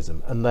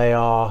activism, and they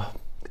are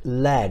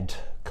led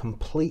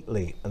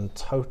completely and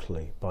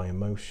totally by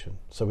emotion.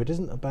 So it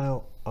isn't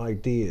about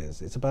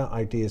ideas, it's about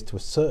ideas to a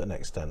certain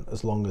extent,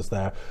 as long as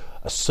they're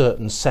a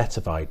certain set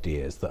of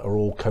ideas that are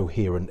all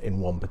coherent in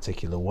one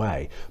particular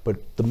way. But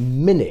the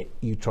minute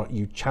you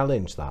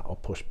challenge that or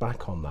push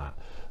back on that,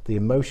 the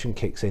emotion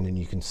kicks in, and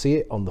you can see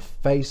it on the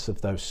face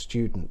of those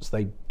students.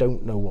 They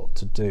don't know what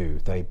to do.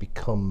 They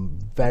become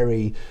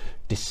very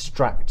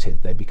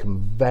distracted. They become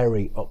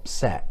very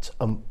upset.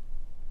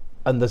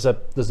 And there's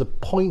a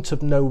point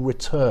of no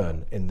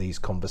return in these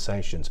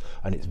conversations,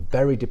 and it's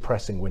very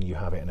depressing when you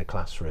have it in a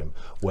classroom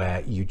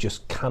where you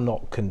just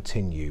cannot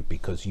continue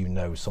because you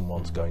know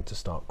someone's going to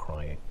start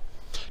crying.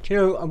 Do you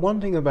know, one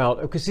thing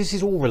about, because this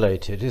is all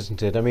related,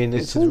 isn't it? I mean,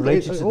 it's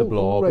related to the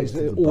Blob,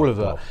 all of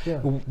that.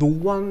 Yeah. The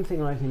one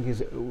thing I think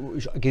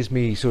which gives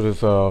me sort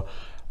of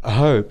a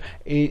hope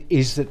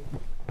is that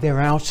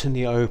they're out in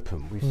the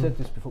open. We've said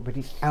this before, but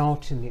it's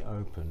out in the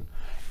open.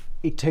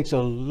 It takes a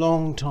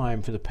long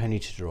time for the penny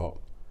to drop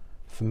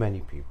for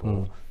many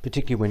people,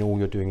 particularly when all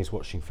you're doing is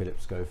watching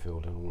Philip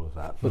Schofield and all of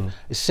that. But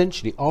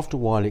essentially, after a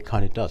while, it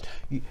kind of does.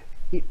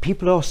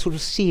 People are sort of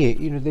seeing,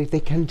 you know, they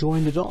can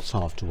join the dots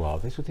after a while.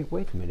 They sort of think,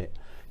 wait a minute,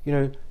 you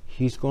know,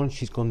 he's gone,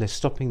 she's gone, they're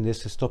stopping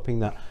this, they're stopping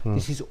that.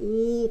 This is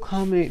all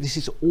coming, this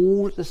is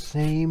all at the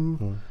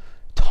same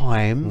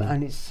time,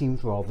 and it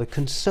seems rather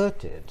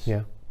concerted.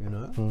 Yeah. You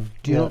know?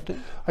 Do you not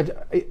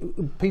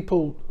think?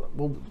 People,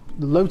 well,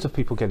 loads of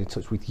people get in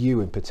touch with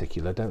you in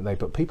particular, don't they?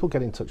 But people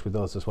get in touch with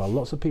us as well.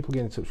 Lots of people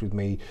get in touch with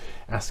me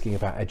asking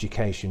about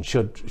education.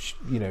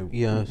 You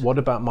know, what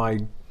about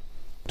my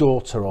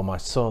daughter or my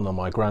son or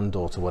my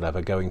granddaughter,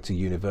 whatever, going to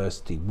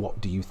university?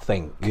 What do you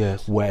think?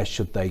 Yes. Where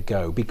should they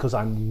go? Because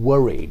I'm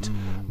worried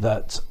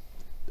that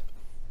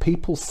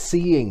people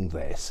seeing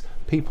this,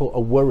 people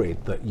are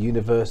worried that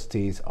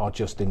universities are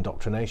just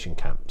indoctrination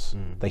camps.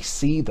 They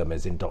see them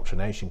as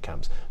indoctrination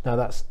camps. Now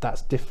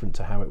that's different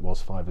to how it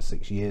was 5 or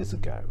 6 years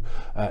ago.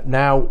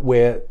 Now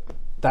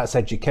that's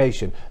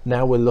education.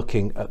 Now we're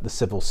looking at the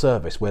civil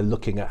service. We're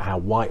looking at how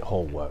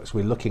Whitehall works.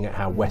 We're looking at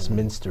how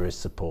Westminster is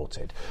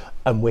supported,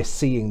 and we're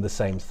seeing the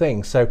same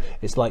thing. So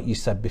it's like you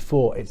said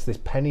before, it's this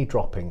penny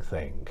dropping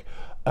thing.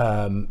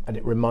 And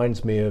it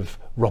reminds me of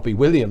Robbie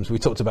Williams. We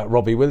talked about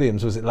Robbie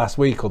Williams, was it last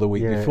week or the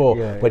week before,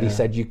 when he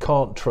said, you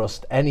can't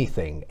trust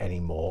anything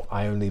anymore.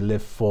 I only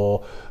live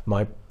for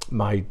my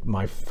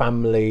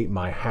family,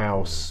 my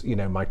house, you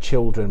know, my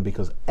children,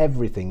 because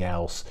everything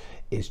else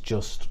is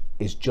just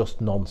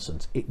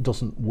nonsense. It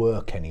doesn't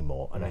work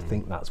anymore, and I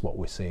think that's what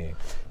we're seeing.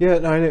 Yeah,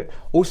 no, I know.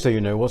 Also, you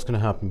know, what's going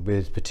to happen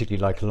with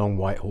particularly like along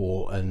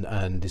Whitehall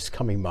and this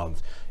coming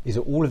month is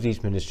that all of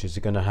these ministries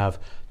are going to have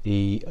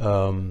the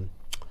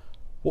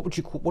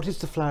what is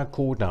the flag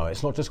called now?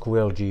 It's not just called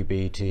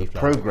LGBT flag.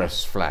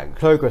 Progress flag.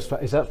 Progress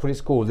flag. Is that what it's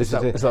called? Is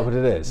that what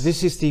it is?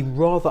 This is the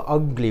rather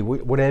ugly,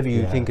 whatever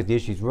you think of the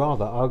issues,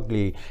 rather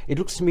ugly. It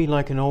looks to me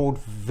like an old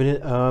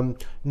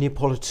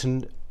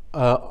Neapolitan,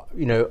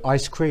 you know,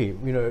 ice cream.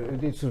 You know,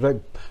 it's sort of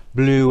like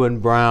blue and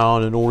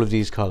brown and all of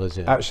these colours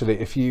in it. Actually,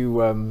 if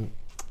you,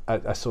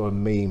 I saw a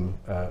meme,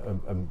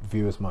 and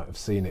viewers might have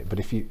seen it, but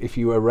if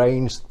you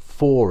arrange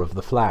 4 of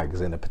the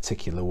flags in a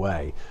particular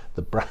way,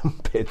 the brown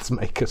bits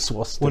make a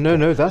swastika. Well,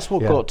 no, that's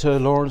what got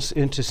Lawrence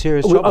into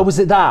serious trouble. Oh, was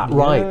it that?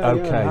 Right, Yeah,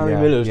 okay. Harry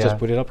Miller's just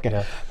put it up again.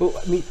 Yeah. Well,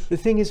 I mean, the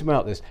thing is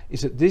about this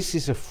is that this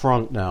is a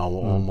front now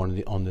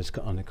on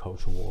the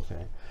cultural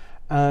warfare,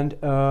 and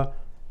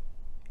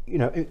you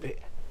know,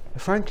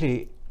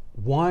 frankly,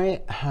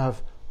 why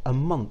have a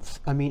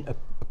month? I mean, a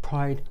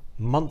Pride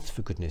month,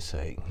 for goodness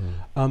sake.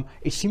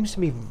 It seems to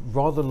me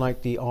rather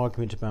like the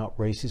argument about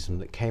racism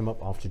that came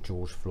up after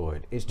George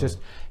Floyd. It's just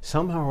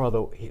somehow or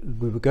other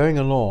we were going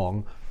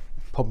along,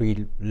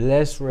 probably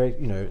less, you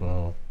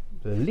know,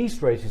 the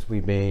least racist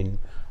we've been,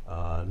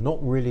 not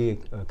really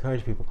occurring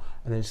to people,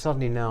 and then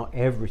suddenly now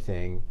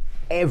everything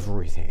is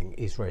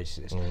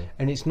racist,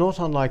 and it's not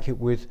unlike it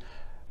with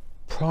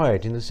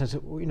Pride in the sense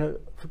that, you know,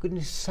 for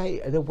goodness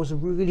sake, there was a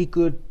really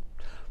good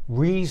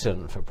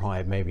reason for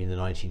Pride maybe in the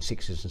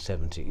 1960s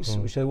and 70s,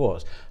 which there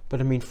was, but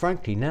I mean,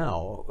 frankly,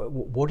 now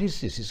what is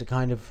this? It's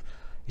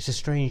a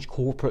strange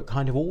corporate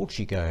kind of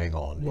orgy going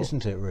on,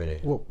 isn't it, really?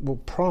 Well,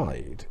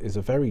 Pride is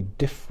a very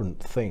different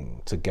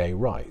thing to gay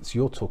rights.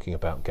 You're talking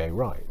about gay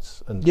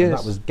rights, and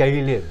that was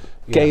gay lib.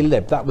 Gay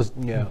lib, that was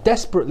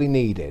desperately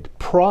needed.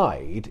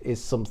 Pride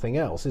is something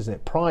else, isn't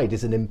it? Pride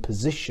is an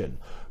imposition.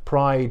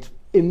 Pride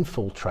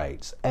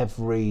infiltrates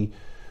every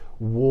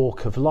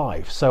walk of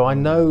life. So I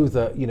know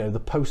that, you know, the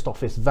post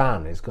office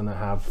van is going to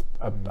have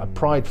a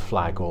pride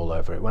flag all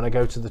over it. When I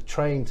go to the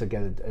train to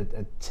get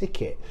a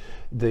ticket,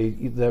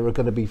 there are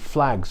going to be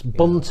flags,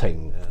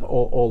 bunting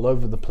all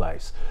over the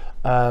place.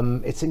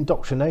 It's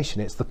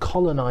indoctrination. It's the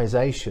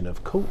colonization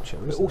of culture.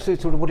 But also,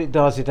 sort of what it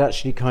does, it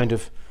actually kind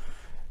of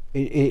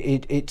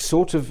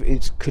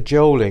it's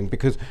cajoling,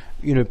 because,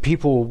 you know,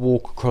 people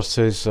walk across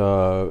those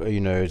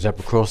you know,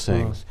 zebra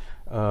crossings.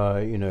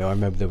 You know, I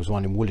remember there was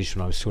one in Woolwich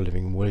when I was still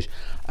living in Woolwich,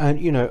 and,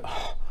 you know,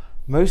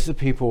 most of the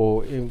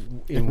people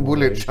in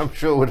Woolwich, I'm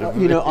sure, would have.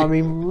 You know, I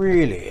mean,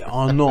 really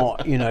are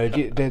not. You know,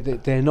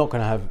 they're not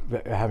going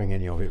to having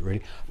any of it,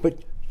 really. But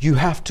you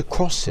have to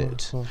cross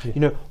it, you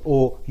know,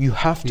 or you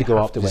have to go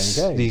up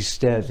these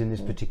stairs in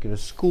this particular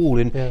school,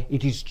 and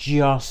it is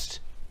just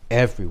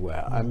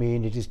everywhere. I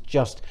mean, it is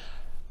just.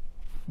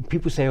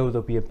 People say, "Oh,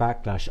 there'll be a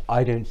backlash."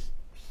 I don't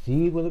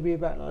see will there be a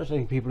backlash. I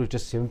think people have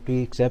just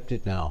simply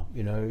accepted now.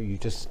 You know, you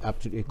just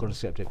absolutely got to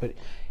accept it. But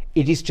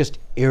it is just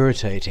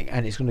irritating,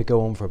 and it's going to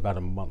go on for about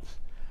a month.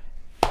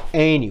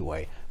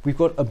 Anyway, we've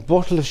got a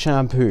bottle of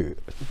champagne.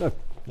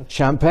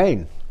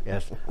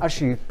 Yes,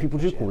 actually, people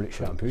do call it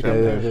shampoo.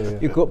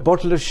 You've got a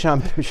bottle of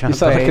champagne. You sound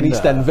like an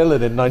East End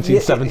villain in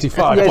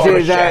 1975.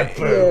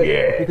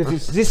 Because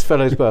it's this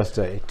fellow's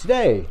birthday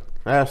today.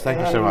 Yes, thank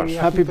you so much.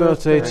 Happy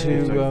birthday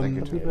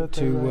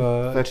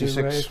to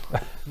 36.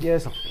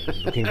 Yes,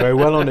 looking very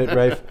well on it,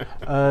 Rafe.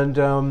 And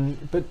so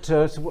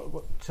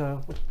what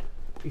are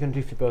you going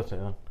to do for your birthday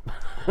then?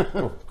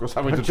 Of course,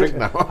 having to drink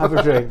now. Have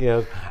a drink,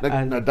 yeah.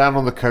 And down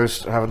on the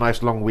coast, have a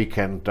nice long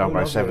weekend down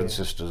by Seven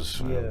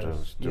Sisters. Yes,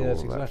 and do all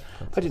exactly. that.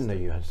 I didn't know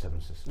you had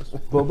 7 sisters.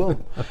 Well.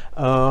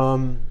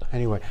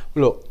 Anyway,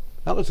 look,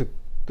 that was a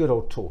good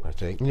old talk, I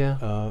think.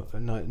 Yeah.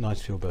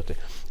 Nice for your birthday.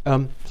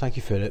 Thank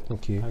you, Philip.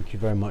 Thank you. Thank you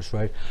very much,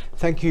 Ray.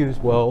 Thank you as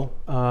well,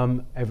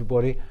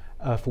 everybody,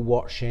 for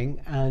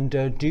watching.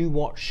 And do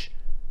watch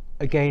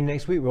again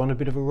next week. We're on a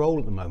bit of a roll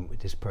at the moment with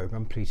this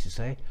programme, pleased to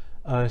say.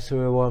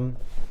 So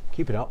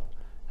keep it up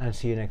and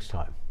see you next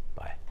time.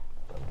 Bye.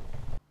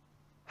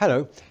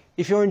 Hello.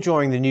 If you're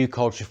enjoying the New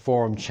Culture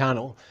Forum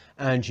channel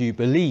and you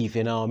believe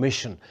in our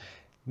mission,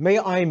 may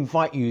I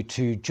invite you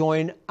to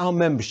join our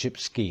membership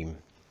scheme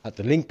at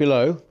the link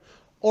below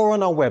or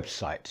on our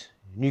website,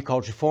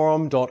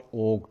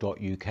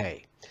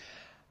 newcultureforum.org.uk.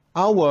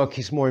 Our work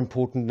is more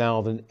important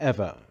now than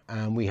ever,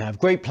 and we have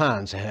great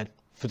plans ahead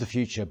for the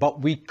future,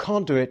 but we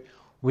can't do it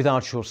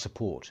without your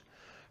support.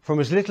 From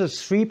as little as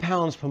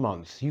 £3 per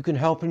month, you can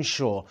help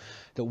ensure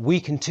that we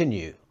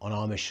continue on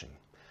our mission.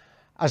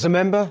 As a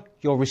member,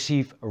 you'll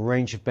receive a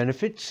range of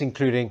benefits,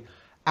 including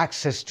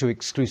access to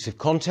exclusive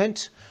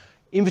content,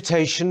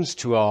 invitations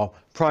to our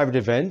private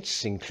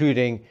events,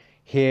 including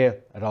here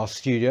at our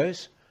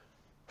studios,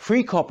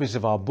 free copies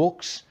of our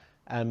books,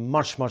 and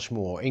much, much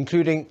more,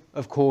 including,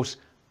 of course,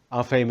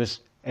 our famous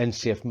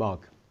NCF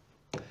mug.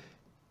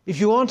 If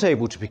you aren't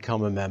able to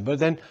become a member,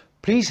 then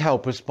please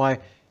help us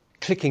by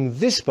clicking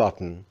this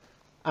button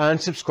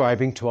and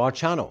subscribing to our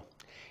channel.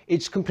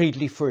 It's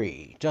completely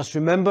free. Just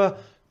remember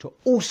to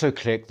also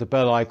click the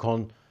bell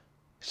icon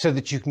so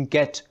that you can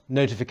get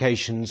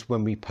notifications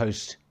when we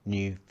post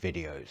new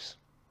videos.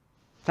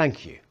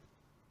 Thank you.